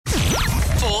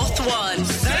One.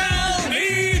 Tell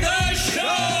me the show!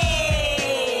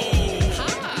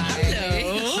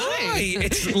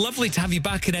 It's lovely to have you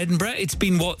back in Edinburgh. It's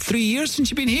been, 3 years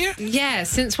since you've been here? Yeah,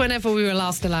 since whenever we were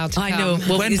last allowed to come. I know.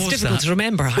 Well, When it's was difficult that? to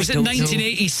remember. Was it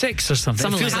 1986 or something?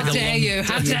 Something It feels like How like a dare long you?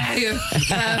 How dare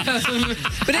you?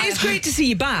 But it is great to see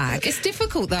you back. It's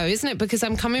difficult though, isn't it? Because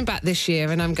I'm coming back this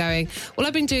year and I'm going, well,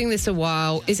 I've been doing this a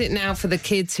while. Is it now for the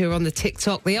kids who are on the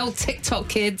TikTok, the old TikTok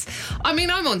kids? I mean,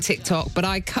 I'm on TikTok, but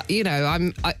I'm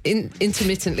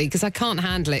intermittently because I can't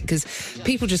handle it because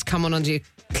people just come on under your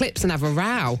clips and have a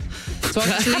row. So I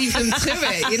just leave them to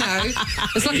it, you know.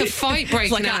 It's like a fight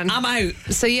breaking out. I'm out.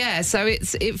 So yeah, so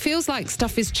it feels like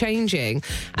stuff is changing,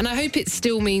 and I hope it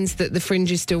still means that the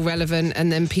Fringe is still relevant, and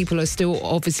then people are still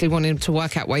obviously wanting to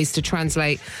work out ways to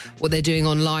translate what they're doing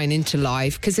online into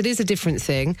live, because it is a different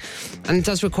thing, and it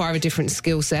does require a different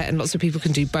skill set, and lots of people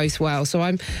can do both well. So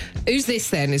who's this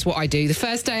then is what I do. The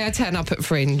first day I turn up at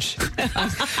Fringe,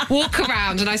 I walk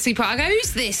around and I see people, I go,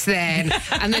 who's this then?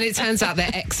 And then it turns out they're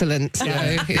excellent. So,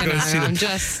 you know, I'm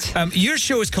just... your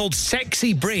show is called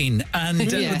Sexy Brain, and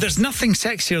there's nothing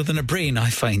sexier than a brain, I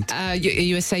find. Are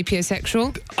you a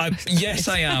sapiosexual? Yes,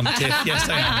 I am, Tiff. Yes,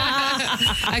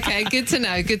 I am. Okay, good to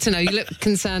know. Good to know. You look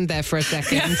concerned there for a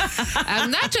second.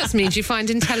 That just means you find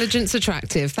intelligence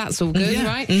attractive. That's all good,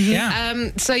 right? Mm-hmm.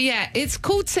 Yeah. So yeah, it's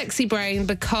called Sexy Brain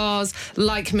because,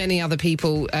 like many other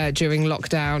people during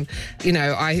lockdown, you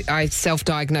know, I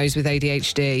self-diagnosed with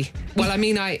ADHD. Well, I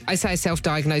mean, I say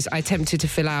self-diagnosed. I attempted to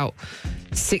fill out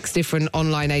 6 different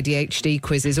online ADHD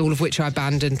quizzes, all of which I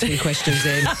abandoned 3 questions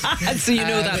in. So you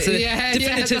know that's a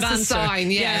definitive that's answer. a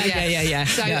sign. Yeah.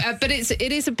 So, but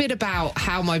it is a bit about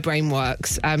how my brain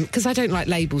works, because I don't like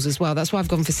labels as well. That's why I've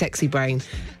gone for Sexy Brain,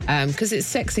 because it's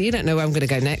sexy. You don't know where I'm going to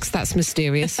go next. That's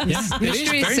mysterious. Yeah, it is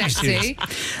Mysterious, very sexy.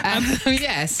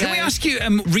 Yes. Can we ask you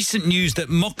recent news that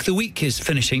Mock the Week is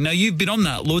finishing? Now, you've been on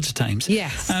that loads of times.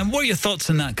 Yes. What are your thoughts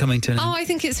on that coming to an end? Oh, I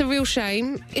think it's a real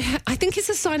shame. I think it's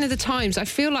a sign of the times. I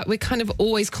feel like we're kind of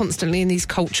always constantly in these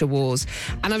culture wars.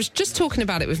 And I was just talking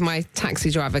about it with my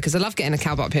taxi driver, because I love getting a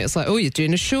cab up here. It's like, oh, you're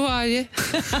doing a show, are you?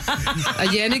 Are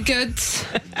you any good?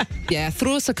 Yeah,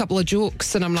 throw us a couple of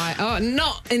jokes. And I'm like, oh,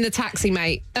 not in the taxi,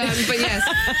 mate. But yes,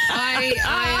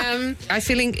 I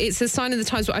feeling it's a sign of the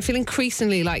times, but I feel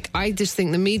increasingly like I just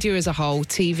think the media as a whole,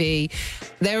 TV,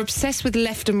 they're obsessed with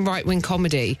left and right wing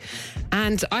comedy.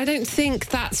 And I don't think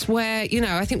that's where, you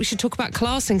know, I think we should talk about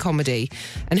class in comedy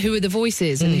and who are the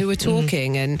voices and who are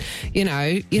talking and, you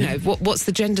know, what's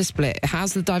the gender split?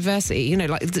 How's the diversity? You know,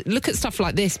 like look at stuff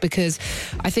like this, because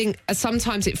I think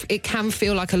sometimes it can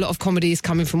feel like a lot of comedy is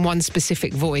coming from one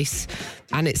specific voice,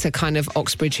 and it's a kind of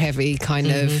Oxbridge heavy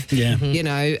kind of, you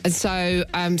know. And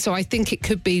so I think it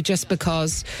could be just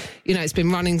because, you know, it's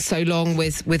been running so long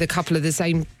with a couple of the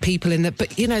same people in that,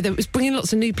 but, you know, that was bringing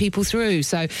lots of new people through.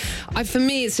 So for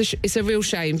me, it's a real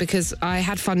shame, because I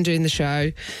had fun doing the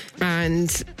show,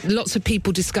 and lots of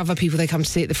people discover people they come to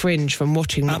see at the Fringe from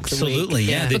watching Mock the Week. Absolutely,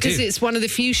 yeah, they because do. it's one of the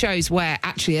few shows where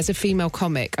actually, as a female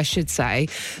comic, I should say,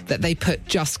 that they put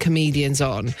just comedians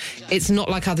on. It's not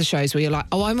like other shows where you're like,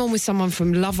 oh, I'm on with someone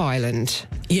from Love Island.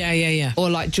 Yeah. Or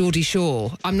like Geordie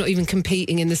Shore. I'm not even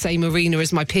competing in the same arena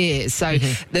as my peers. So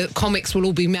the comics will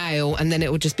all be male, and then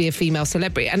it will just be a female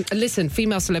celebrity. And listen,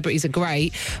 female celebrities are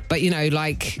great, but, you know,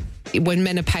 like, when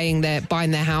men are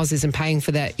buying their houses and paying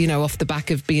for their, you know, off the back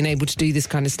of being able to do this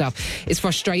kind of stuff, it's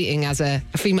frustrating as a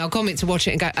female comic to watch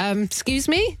it and go, excuse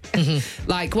me?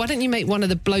 Like, why don't you make one of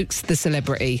the blokes the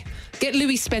celebrity? Get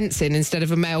Louis Spence in instead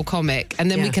of a male comic,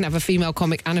 and then we can have a female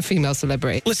comic and a female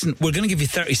celebrity. Listen, we're going to give you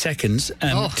 30 seconds to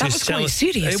that was sell quite us.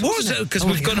 serious, It was, because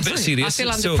we've gone a bit serious. I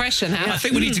feel under pressure now. I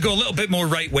think we need to go a little bit more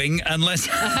right-wing, and let's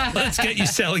get you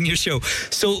selling your show.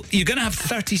 So you're going to have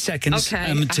 30 seconds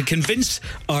to convince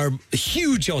our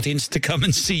huge audience to come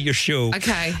and see your show.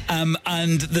 Okay.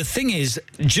 And the thing is,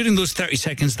 during those 30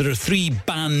 seconds, there are 3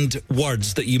 banned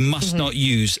words that you must not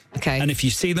use. Okay. And if you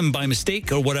say them by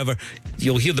mistake or whatever,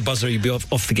 you'll hear the buzzer, you'll be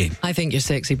off the game. I think your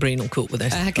Sexy Brain will cope with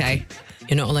this. Okay.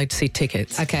 You're not allowed to say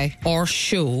tickets. Okay. Or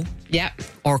show. Yep.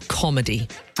 Or comedy.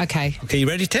 Okay. Okay, you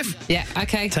ready, Tiff? Yeah,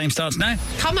 okay. Time starts now.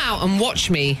 Come out and watch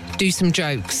me do some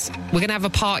jokes. We're going to have a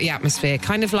party atmosphere,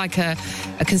 kind of like a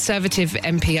Conservative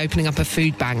MP opening up a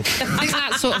food bank. I think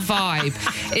that sort of vibe.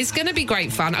 It's going to be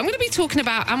great fun. I'm going to be talking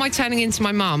about, am I turning into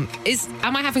my mum?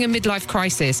 Am I having a midlife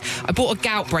crisis? I bought a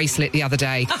gout bracelet the other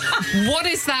day. What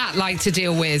is that like to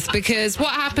deal with? Because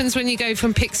what happens when you go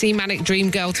from pixie manic dream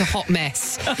girl to hot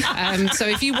mess? So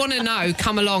if you want to know,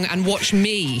 come along and watch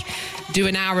me do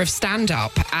an hour of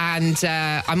stand-up. And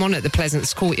I'm on at the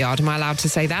Pleasance Courtyard. Am I allowed to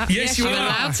say that? Yes, you are. I'm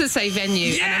allowed to say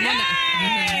venue. Yeah! And I'm on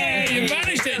it. You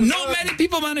managed it. Not many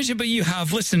people manage it, but you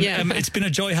have. Listen, it's been a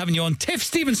joy having you on. Tiff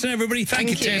Stevenson, everybody. Thank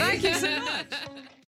you, Tiff. Thank you so much.